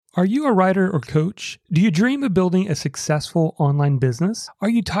Are you a writer or coach? Do you dream of building a successful online business? Are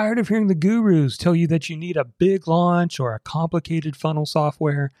you tired of hearing the gurus tell you that you need a big launch or a complicated funnel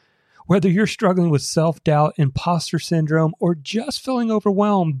software? Whether you're struggling with self-doubt, imposter syndrome, or just feeling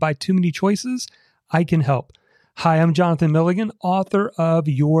overwhelmed by too many choices, I can help. Hi, I'm Jonathan Milligan, author of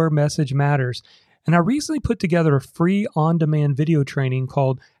Your Message Matters. And I recently put together a free on-demand video training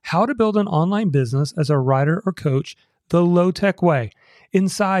called How to Build an Online Business as a Writer or Coach the Low-Tech Way.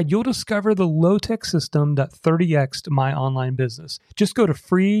 Inside, you'll discover the low-tech system that 30x'd my online business. Just go to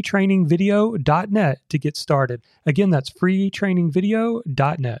freetrainingvideo.net to get started. Again, that's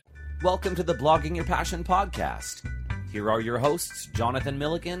freetrainingvideo.net. Welcome to the Blogging Your Passion podcast. Here are your hosts, Jonathan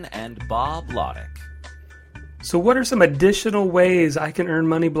Milligan and Bob Lodick. So what are some additional ways I can earn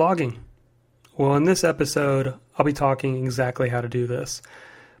money blogging? Well, in this episode, I'll be talking exactly how to do this.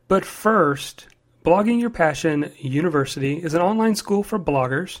 But first, Blogging Your Passion University is an online school for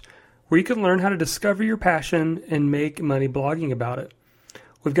bloggers where you can learn how to discover your passion and make money blogging about it.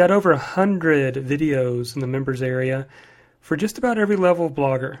 We've got over 100 videos in the members area for just about every level of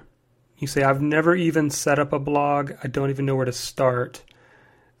blogger. You say, I've never even set up a blog. I don't even know where to start.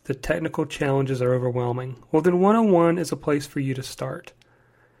 The technical challenges are overwhelming. Well, then 101 is a place for you to start.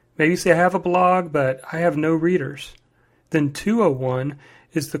 Maybe you say, I have a blog, but I have no readers. Then 201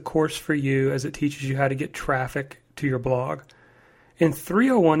 is the course for you as it teaches you how to get traffic to your blog. And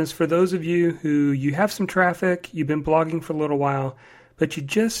 301 is for those of you who you have some traffic, you've been blogging for a little while, but you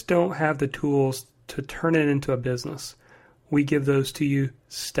just don't have the tools to turn it into a business. We give those to you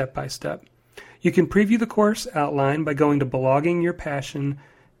step by step. You can preview the course outline by going to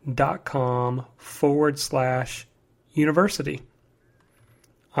bloggingyourpassion.com/university.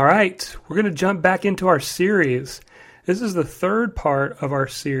 All right, we're going to jump back into our series. This is the third part of our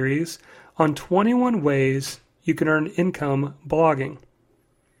series on 21 ways you can earn income blogging.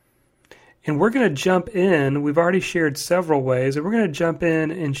 And we're going to jump in. We've already shared several ways, and we're going to jump in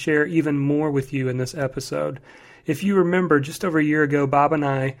and share even more with you in this episode. If you remember, just over a year ago, Bob and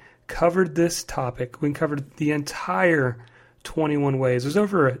I covered this topic. We covered the entire 21 ways. It was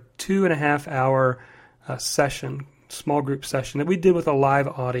over a 2.5 hour session, small group session that we did with a live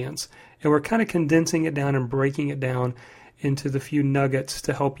audience. And we're kind of condensing it down and breaking it down into the few nuggets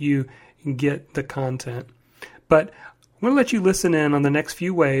to help you get the content. But I'm going to let you listen in on the next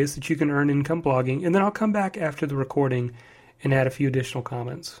few ways that you can earn income blogging, and then I'll come back after the recording and add a few additional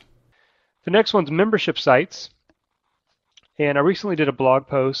comments. The next one's membership sites. And I recently did a blog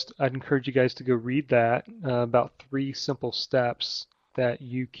post. I'd encourage you guys to go read that about 3 simple steps that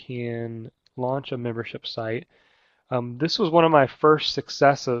you can launch a membership site. This was one of my first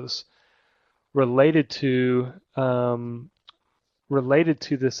successes related to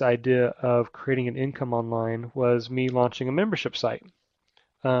this idea of creating an income online was me launching a membership site.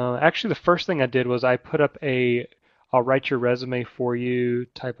 Actually, the first thing I did was I put up a I'll write your resume for you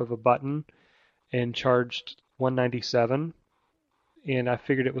type of a button and charged $197. And I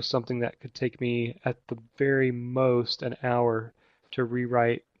figured it was something that could take me at the very most an hour to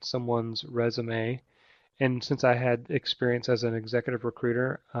rewrite someone's resume. And since I had experience as an executive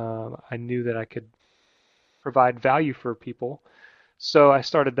recruiter, I knew that I could provide value for people. So I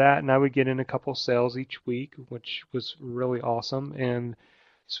started that, and I would get in a couple sales each week, which was really awesome. And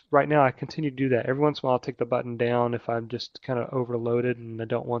right now I continue to do that. Every once in a while I'll take the button down if I'm just kind of overloaded and I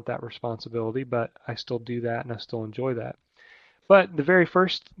don't want that responsibility, but I still do that and I still enjoy that. But the very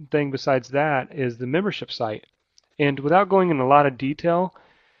first thing besides that is the membership site. And without going into a lot of detail,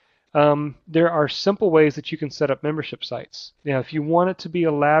 there are simple ways that you can set up membership sites. Now, if you want it to be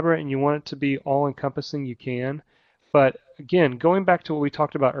elaborate and you want it to be all-encompassing, you can. But again, going back to what we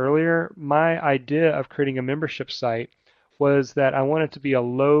talked about earlier, my idea of creating a membership site was that I wanted it to be a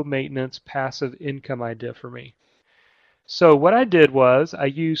low-maintenance, passive income idea for me. So what I did was I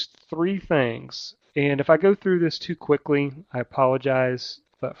used 3 things. And if I go through this too quickly, I apologize.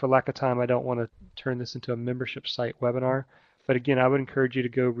 But for lack of time, I don't want to turn this into a membership site webinar. But again, I would encourage you to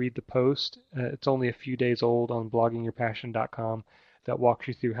go read the post. It's only a few days old on bloggingyourpassion.com that walks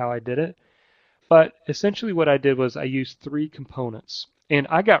you through how I did it. But essentially what I did was I used 3 components. And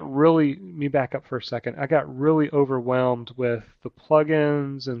let me back up for a second. I got really overwhelmed with the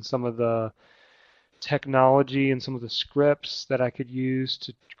plugins and some of the technology and some of the scripts that I could use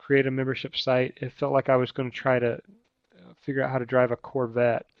to create a membership site. It felt like I was going to try to figure out how to drive a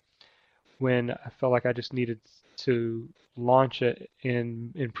Corvette when I felt like I just needed to launch it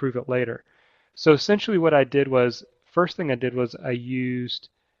and improve it later. So essentially what I did was, first thing I did was I used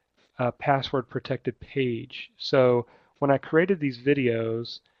a password protected page. So when I created these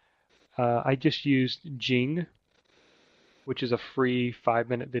videos, I just used Jing which is a free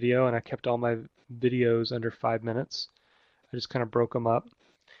 5-minute video, and I kept all my videos under 5 minutes. I just kind of broke them up,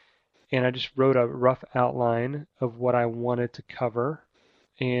 and I just wrote a rough outline of what I wanted to cover.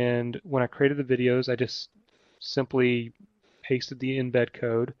 And when I created the videos, I just simply pasted the embed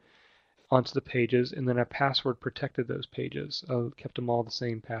code onto the pages, and then I password protected those pages. I kept them all the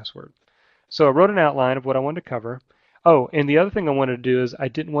same password. So I wrote an outline of what I wanted to cover. Oh, and the other thing I wanted to do is I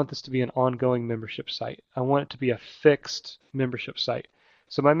didn't want this to be an ongoing membership site. I want it to be a fixed membership site.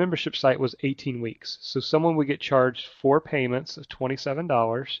 So my membership site was 18 weeks. So someone would get charged 4 payments of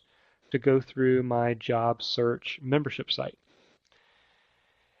 $27 to go through my job search membership site.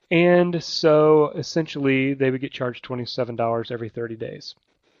 And so essentially they would get charged $27 every 30 days.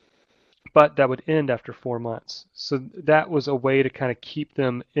 But that would end after 4 months. So that was a way to kind of keep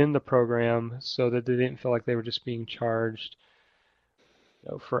them in the program so that they didn't feel like they were just being charged,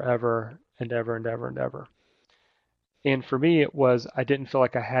 forever and ever and ever and ever. And for me, it was I didn't feel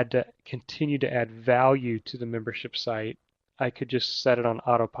like I had to continue to add value to the membership site. I could just set it on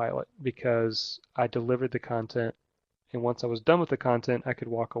autopilot because I delivered the content, and once I was done with the content, I could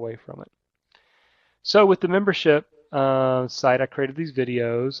walk away from it. So with the membership site, I created these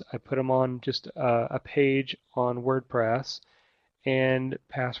videos. I put them on just a page on WordPress and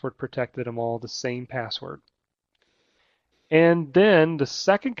password protected them all the same password. And then the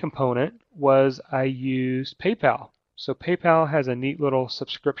second component was I used PayPal. So PayPal has a neat little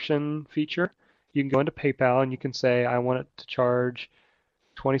subscription feature. You can go into PayPal and you can say, I want it to charge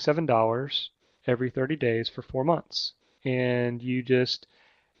 $27 every 30 days for 4 months. And you just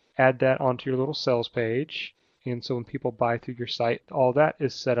add that onto your little sales page. And so when people buy through your site, all that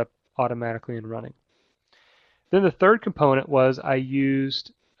is set up automatically and running. Then the third component was I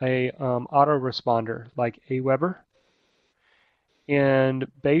used a autoresponder like Aweber. And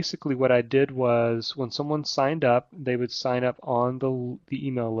basically what I did was when someone signed up, they would sign up on the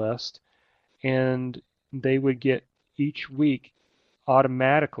email list, and they would get each week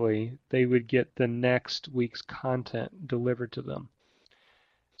automatically, they would get the next week's content delivered to them.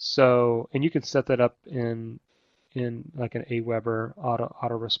 So, and you can set that up in like an Aweber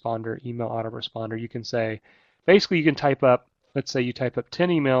autoresponder, email autoresponder. You can say, basically you can type up, let's say you type up 10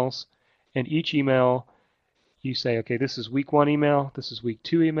 emails, and each email you say, okay, this is week 1 email, this is week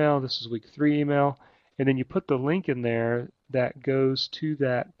 2 email, this is week 3 email, and then you put the link in there that goes to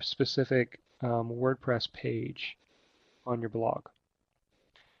that specific WordPress page on your blog.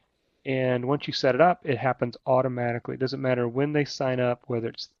 And once you set it up, it happens automatically. It doesn't matter when they sign up, whether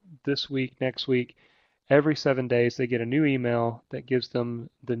it's this week, next week, every 7 days they get a new email that gives them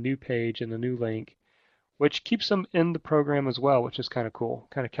the new page and the new link, which keeps them in the program as well, which is kind of cool.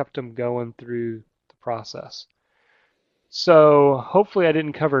 Kind of kept them going through the process. So hopefully I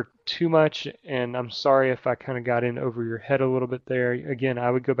didn't cover too much, and I'm sorry if I kind of got in over your head a little bit there. Again,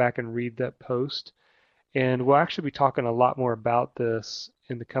 I would go back and read that post, and we'll actually be talking a lot more about this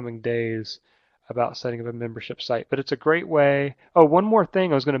in the coming days about setting up a membership site. But it's a great way. Oh, one more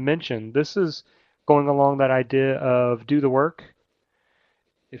thing I was going to mention. This is going along that idea of do the work.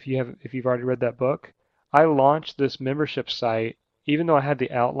 If you've already read that book, I launched this membership site even though I had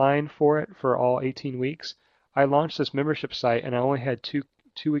the outline for it for all 18 weeks. I launched this membership site and I only had two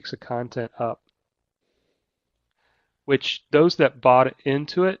weeks of content up, which those that bought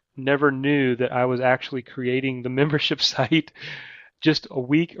into it never knew that I was actually creating the membership site just a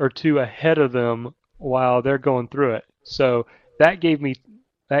week or two ahead of them while they're going through it. So that gave me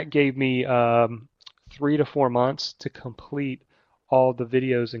 3 to 4 months to complete all the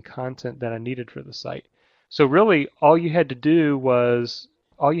videos and content that I needed for the site. So really, all you have to do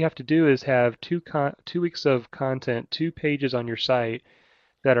is have 2 weeks of content, 2 pages on your site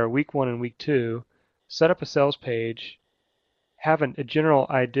that are week 1 and week 2, set up a sales page, have a general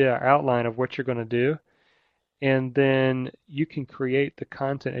idea or outline of what you're going to do, and then you can create the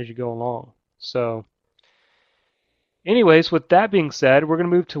content as you go along. So anyways, with that being said, we're going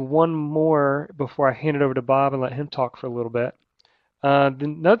to move to one more before I hand it over to Bob and let him talk for a little bit.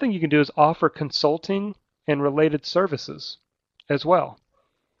 Another thing you can do is offer consulting and related services as well.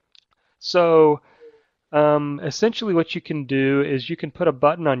 So essentially what you can do is you can put a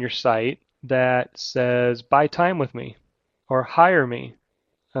button on your site that says buy time with me or hire me,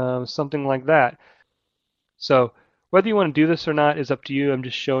 something like that. So whether you want to do this or not is up to you. I'm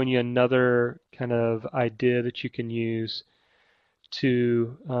just showing you another kind of idea that you can use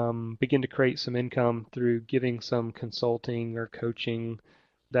to begin to create some income through giving some consulting or coaching,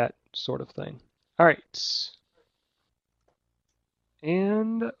 that sort of thing. All right.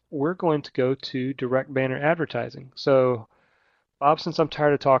 And we're going to go to direct banner advertising. So, Bob, since I'm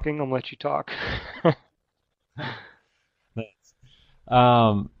tired of talking, I'm going to let you talk.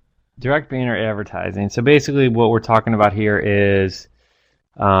 Um, direct banner advertising. So basically, what we're talking about here is,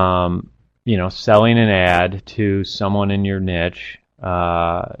 selling an ad to someone in your niche.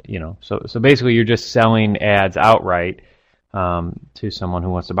 So basically, you're just selling ads outright to someone who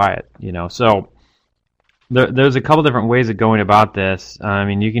wants to buy it. So there's a couple different ways of going about this. I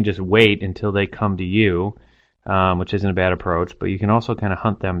mean, you can just wait until they come to you, which isn't a bad approach, but you can also kind of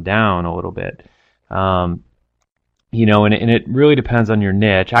hunt them down a little bit. Um, and it really depends on your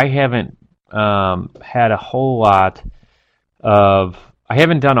niche. I haven't had a whole lot of, I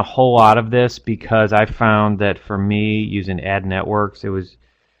haven't done a whole lot of this because I found that for me, using ad networks,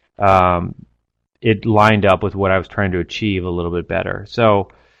 um, it lined up with what I was trying to achieve a little bit better.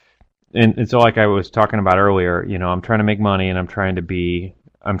 And so like I was talking about earlier, I'm trying to make money and I'm trying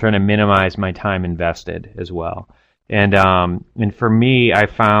to minimize my time invested as well. And for me, I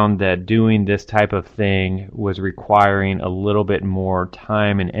found that doing this type of thing was requiring a little bit more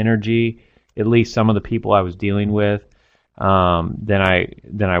time and energy, at least some of the people I was dealing with, than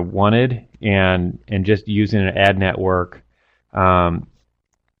I wanted. And just using an ad network,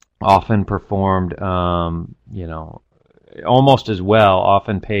 often performed, almost as well,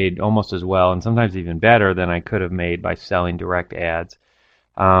 often paid almost as well, and sometimes even better than I could have made by selling direct ads.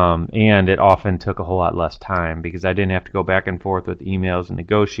 And it often took a whole lot less time because I didn't have to go back and forth with emails and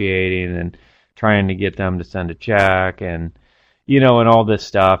negotiating and trying to get them to send a check and all this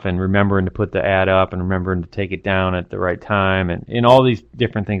stuff and remembering to put the ad up and remembering to take it down at the right time and all these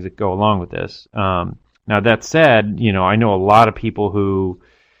different things that go along with this. Now that said, I know a lot of people who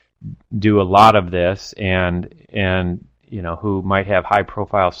do a lot of this and who might have high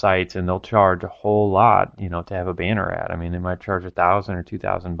profile sites and they'll charge a whole lot, to have a banner ad. I mean, they might charge $1,000 or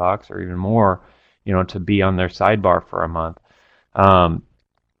 $2,000 or even more, to be on their sidebar for a month. Now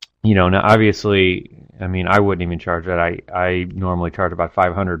obviously, I mean, I wouldn't even charge that. I normally charge about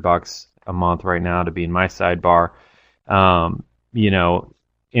 $500 a month right now to be in my sidebar. Um, you know,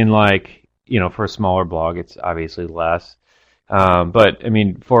 for a smaller blog, it's obviously less. But I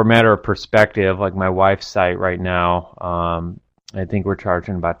mean, for a matter of perspective, like my wife's site right now, I think we're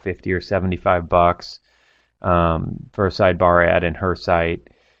charging about 50 or $75 for a sidebar ad in her site.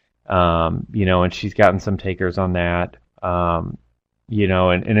 And she's gotten some takers on that. And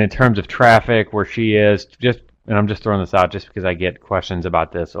in terms of traffic, where she is, and I'm just throwing this out just because I get questions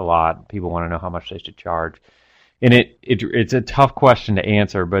about this a lot. People want to know how much they should charge. And it's a tough question to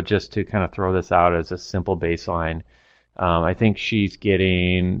answer, but just to kind of throw this out as a simple baseline. I think she's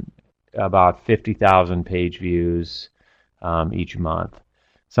getting about 50,000 page views each month,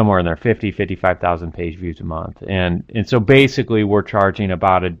 somewhere in there, 55,000 page views a month, and so basically we're charging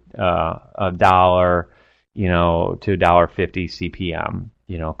about a dollar, to $1.50 CPM,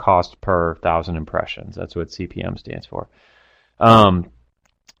 cost per thousand impressions. That's what CPM stands for. And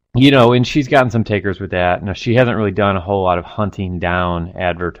she's gotten some takers with that. Now she hasn't really done a whole lot of hunting down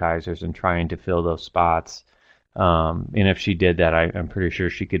advertisers and trying to fill those spots. And if she did that, I'm pretty sure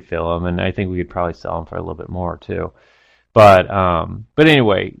she could fill them, and I think we could probably sell them for a little bit more too. But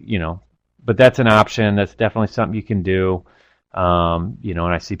anyway, but that's an option. That's definitely something you can do. And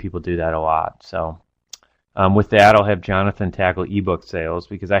I see people do that a lot. So, with that, I'll have Jonathan tackle ebook sales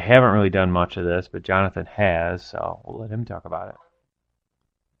because I haven't really done much of this, but Jonathan has, so we'll let him talk about it.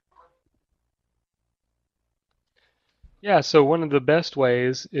 Yeah, so one of the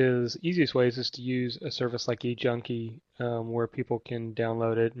easiest ways is to use a service like eJunkie, where people can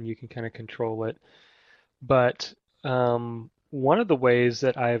download it and you can kind of control it. But one of the ways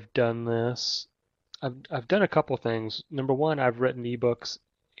that I've done this, I've done a couple things. Number one, I've written ebooks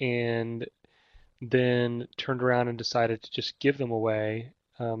and then turned around and decided to just give them away,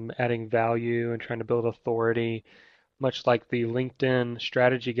 adding value and trying to build authority, much like the LinkedIn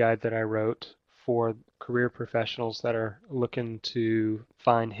strategy guide that I wrote for career professionals that are looking to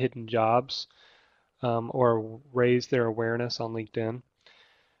find hidden jobs, or raise their awareness on LinkedIn.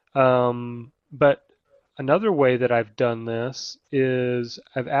 But another way that I've done this is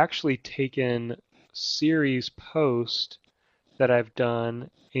I've actually taken series posts that I've done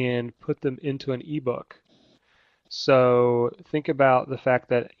and put them into an ebook. So think about the fact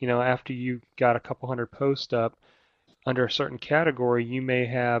that, after you got a couple hundred posts up, under a certain category, you may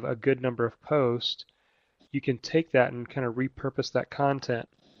have a good number of posts. You can take that and kind of repurpose that content.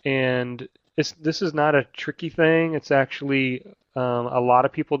 And this is not a tricky thing. It's actually, a lot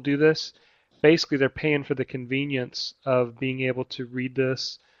of people do this. Basically, they're paying for the convenience of being able to read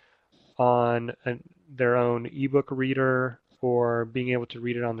this on their own ebook reader or being able to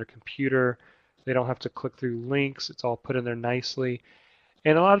read it on their computer. They don't have to click through links. It's all put in there nicely.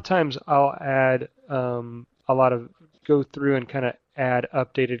 And a lot of times I'll add go through and kind of add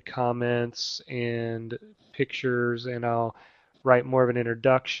updated comments and pictures, and I'll write more of an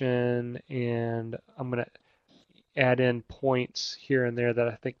introduction, and I'm going to add in points here and there that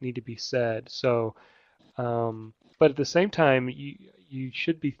I think need to be said. So, but at the same time, you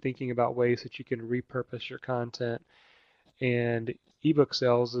should be thinking about ways that you can repurpose your content, and ebook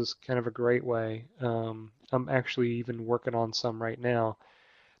sales is kind of a great way. I'm actually even working on some right now.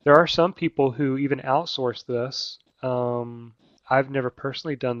 There are some people who even outsource this. I've never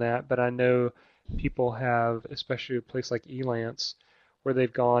personally done that, but I know people have, especially a place like Elance, where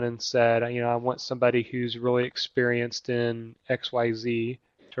they've gone and said, I want somebody who's really experienced in XYZ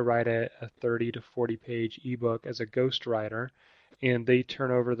to write a 30 to 40 page ebook as a ghostwriter, and they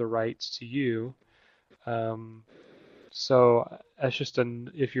turn over the rights to you. So that's just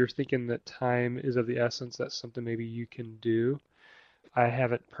if you're thinking that time is of the essence, that's something maybe you can do. I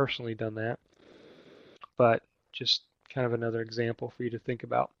haven't personally done that, but just kind of another example for you to think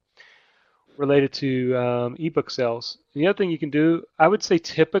about related to ebook sales. The other thing you can do, I would say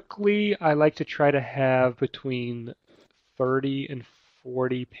typically I like to try to have between 30 and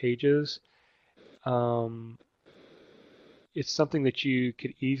 40 pages. It's something that you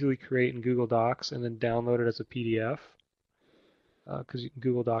could easily create in Google Docs and then download it as a PDF. Because in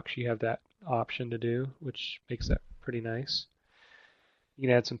Google Docs you have that option to do, which makes that pretty nice. You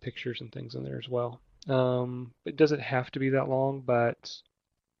can add some pictures and things in there as well. It doesn't have to be that long, but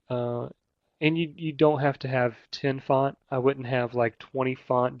and you don't have to have 10 font. I wouldn't have like 20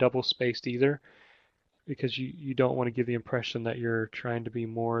 font double spaced either, because you don't want to give the impression that you're trying to be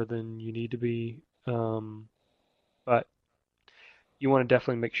more than you need to be. But you want to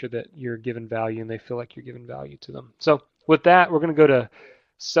definitely make sure that you're giving value and they feel like you're giving value to them. So with that, we're going to go to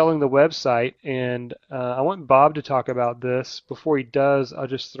selling the website, and I want Bob to talk about this. Before he does, I'll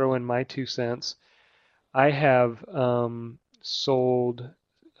just throw in my 2 cents. I have sold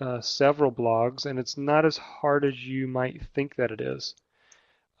several blogs, and it's not as hard as you might think that it is.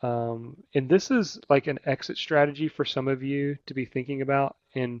 And this is like an exit strategy for some of you to be thinking about,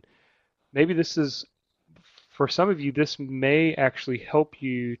 and maybe this is, for some of you, this may actually help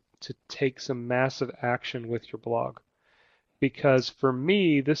you to take some massive action with your blog. Because for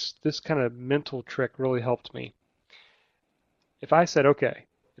me, this kind of mental trick really helped me. If I said, okay,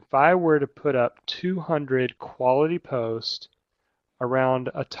 if I were to put up 200 quality posts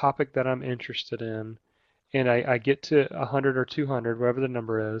around a topic that I'm interested in, and I get to 100 or 200, whatever the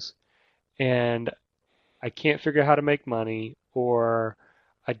number is, and I can't figure out how to make money, or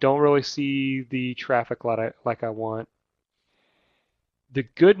I don't really see the traffic like I want, the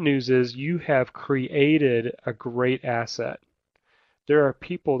good news is you have created a great asset. There are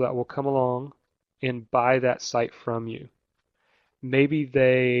people that will come along and buy that site from you. Maybe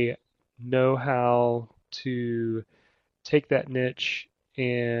they know how to take that niche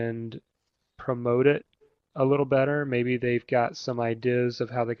and promote it a little better. Maybe they've got some ideas of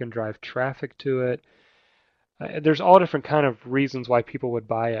how they can drive traffic to it. There's all different kind of reasons why people would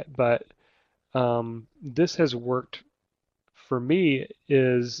buy it, but this has worked for me.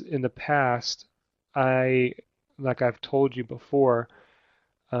 Is in the past, like I've told you before,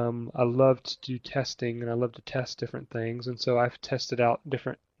 I love to do testing, and I love to test different things, and so I've tested out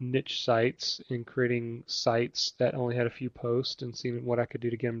different niche sites in creating sites that only had a few posts and seeing what I could do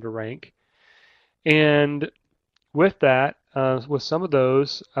to get them to rank. And with that, with some of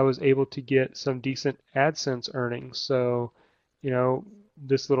those, I was able to get some decent AdSense earnings. So,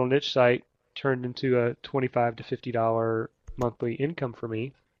 this little niche site turned into a $25 to $50 monthly income for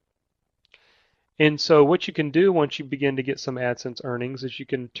me. And so what you can do once you begin to get some AdSense earnings is you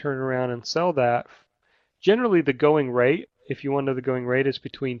can turn around and sell that. Generally, the going rate, if you want to know the going rate, is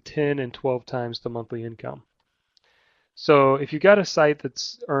between 10 and 12 times the monthly income. So if you've got a site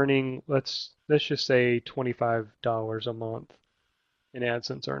that's earning, let's just say $25 a month in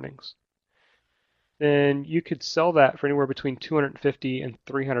AdSense earnings, then you could sell that for anywhere between $250 and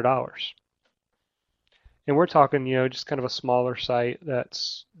 $300. And we're talking, just kind of a smaller site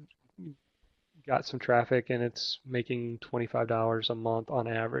that's got some traffic and it's making $25 a month on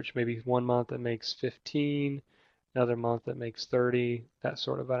average. Maybe one month it makes 15, another month it makes 30, that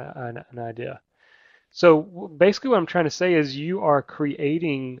sort of an idea. So basically what I'm trying to say is you are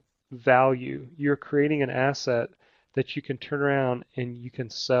creating value. You're creating an asset that you can turn around and you can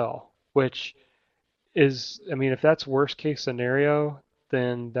sell, which is, if that's worst case scenario,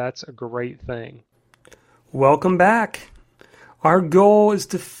 then that's a great thing. Welcome back. Our goal is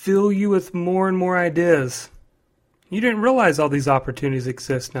to fill you with more and more ideas. You didn't realize all these opportunities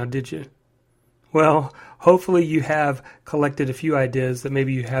exist now, did you? Well, hopefully you have collected a few ideas that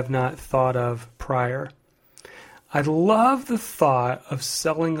maybe you have not thought of prior. I love the thought of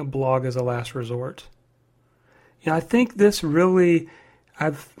selling a blog as a last resort. I think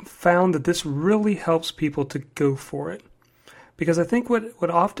I've found that this really helps people to go for it. Because I think what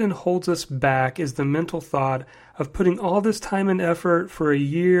often holds us back is the mental thought of putting all this time and effort for a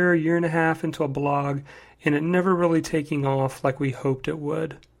year and a half into a blog, and it never really taking off like we hoped it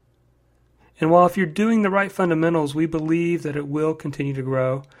would. And while if you're doing the right fundamentals, we believe that it will continue to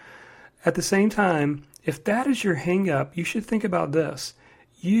grow. At the same time, if that is your hang-up, you should think about this.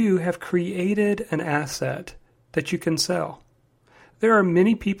 You have created an asset that you can sell. There are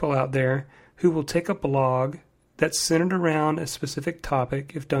many people out there who will take a blog that's centered around a specific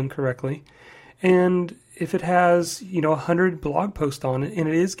topic, if done correctly, and if it has 100 blog posts on it and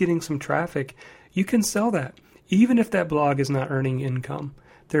it is getting some traffic, you can sell that, even if that blog is not earning income.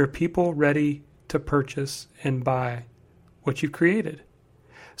 There are people ready to purchase and buy what you've created.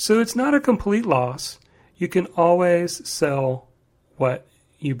 So it's not a complete loss. You can always sell what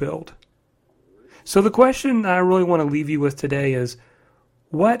you build. So the question I really want to leave you with today is,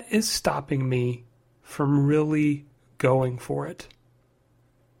 what is stopping me from really going for it?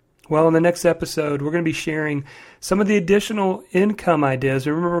 Well, in the next episode, we're going to be sharing some of the additional income ideas.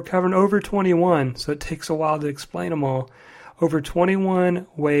 Remember, we're covering over 21, so it takes a while to explain them all. Over 21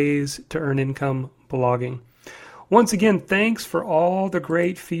 ways to earn income blogging. Once again, thanks for all the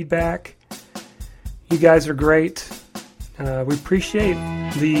great feedback. You guys are great. We appreciate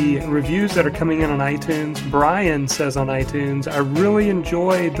the reviews that are coming in on iTunes. Brian says on iTunes, I really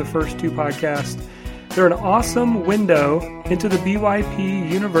enjoyed the first 2 podcasts. They're an awesome window into the BYP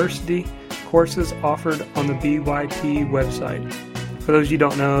University courses offered on the BYP website. For those you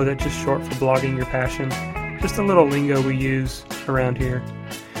don't know, that's just short for blogging your passion. Just a little lingo we use around here.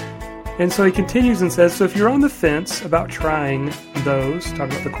 And so he continues and says, so if you're on the fence about trying those, talk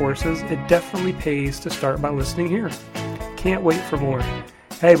about the courses, it definitely pays to start by listening here. Can't wait for more.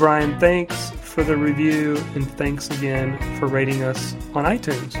 Hey, Brian, thanks for the review, and thanks again for rating us on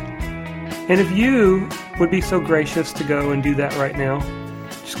iTunes. And if you would be so gracious to go and do that right now,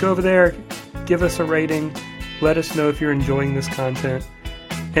 just go over there, give us a rating, let us know if you're enjoying this content.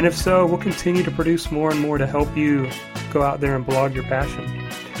 And if so, we'll continue to produce more and more to help you go out there and blog your passion.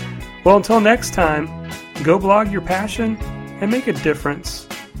 Well, until next time, go blog your passion and make a difference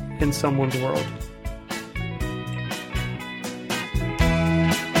in someone's world.